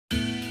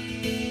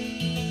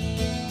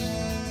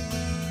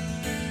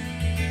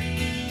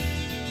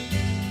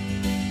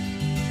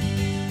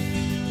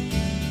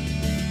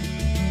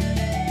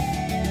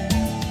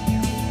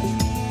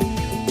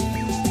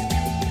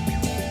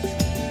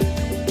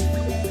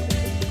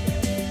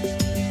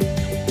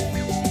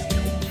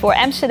For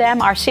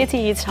Amsterdam, our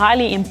city, it's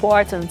highly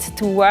important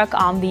to work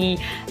on the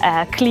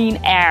clean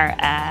air.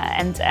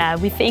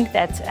 We think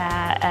that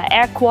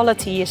air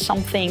quality is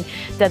something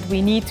that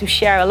we need to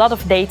share a lot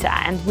of data.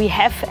 And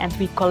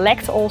we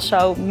collect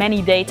also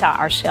many data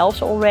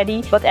ourselves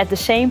already. But at the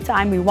same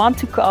time, we want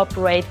to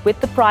cooperate with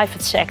the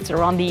private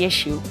sector on the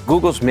issue.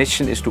 Google's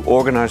mission is to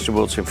organize the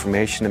world's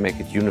information and make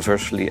it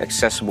universally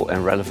accessible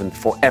and relevant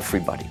for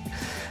everybody.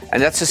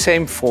 And that's the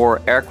same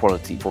for air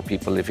quality for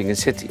people living in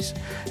cities.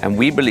 And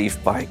we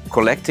believe by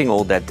collecting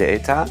all that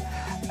data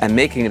and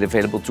making it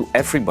available to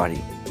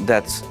everybody,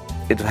 that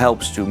it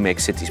helps to make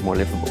cities more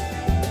livable.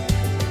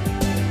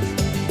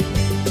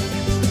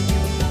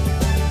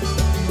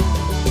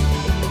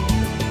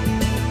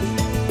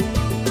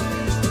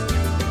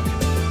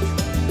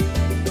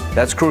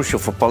 That's crucial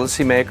for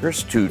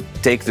policymakers to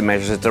take the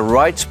measures at the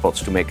right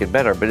spots to make it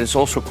better, but it's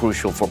also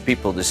crucial for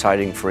people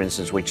deciding, for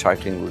instance, which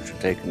cycling route to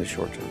take in the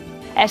short term.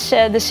 As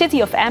the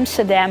city of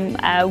Amsterdam,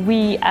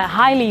 we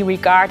highly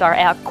regard our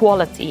air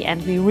quality,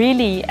 and we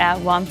really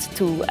want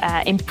to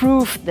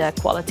improve the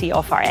quality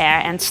of our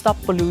air and stop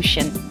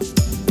pollution.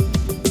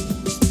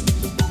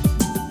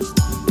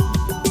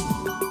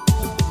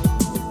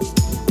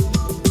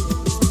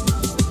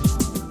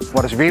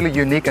 What is really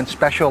unique and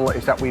special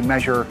is that we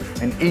measure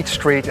in each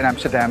street in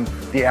Amsterdam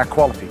the air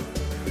quality.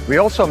 We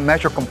also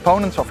measure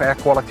components of air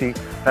quality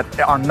that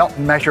are not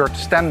measured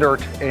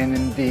standard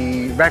in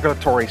the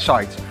regulatory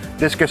sites.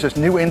 This gives us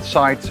new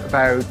insights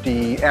about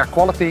the air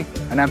quality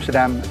in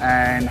Amsterdam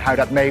and how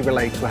that may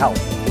relate to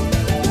health.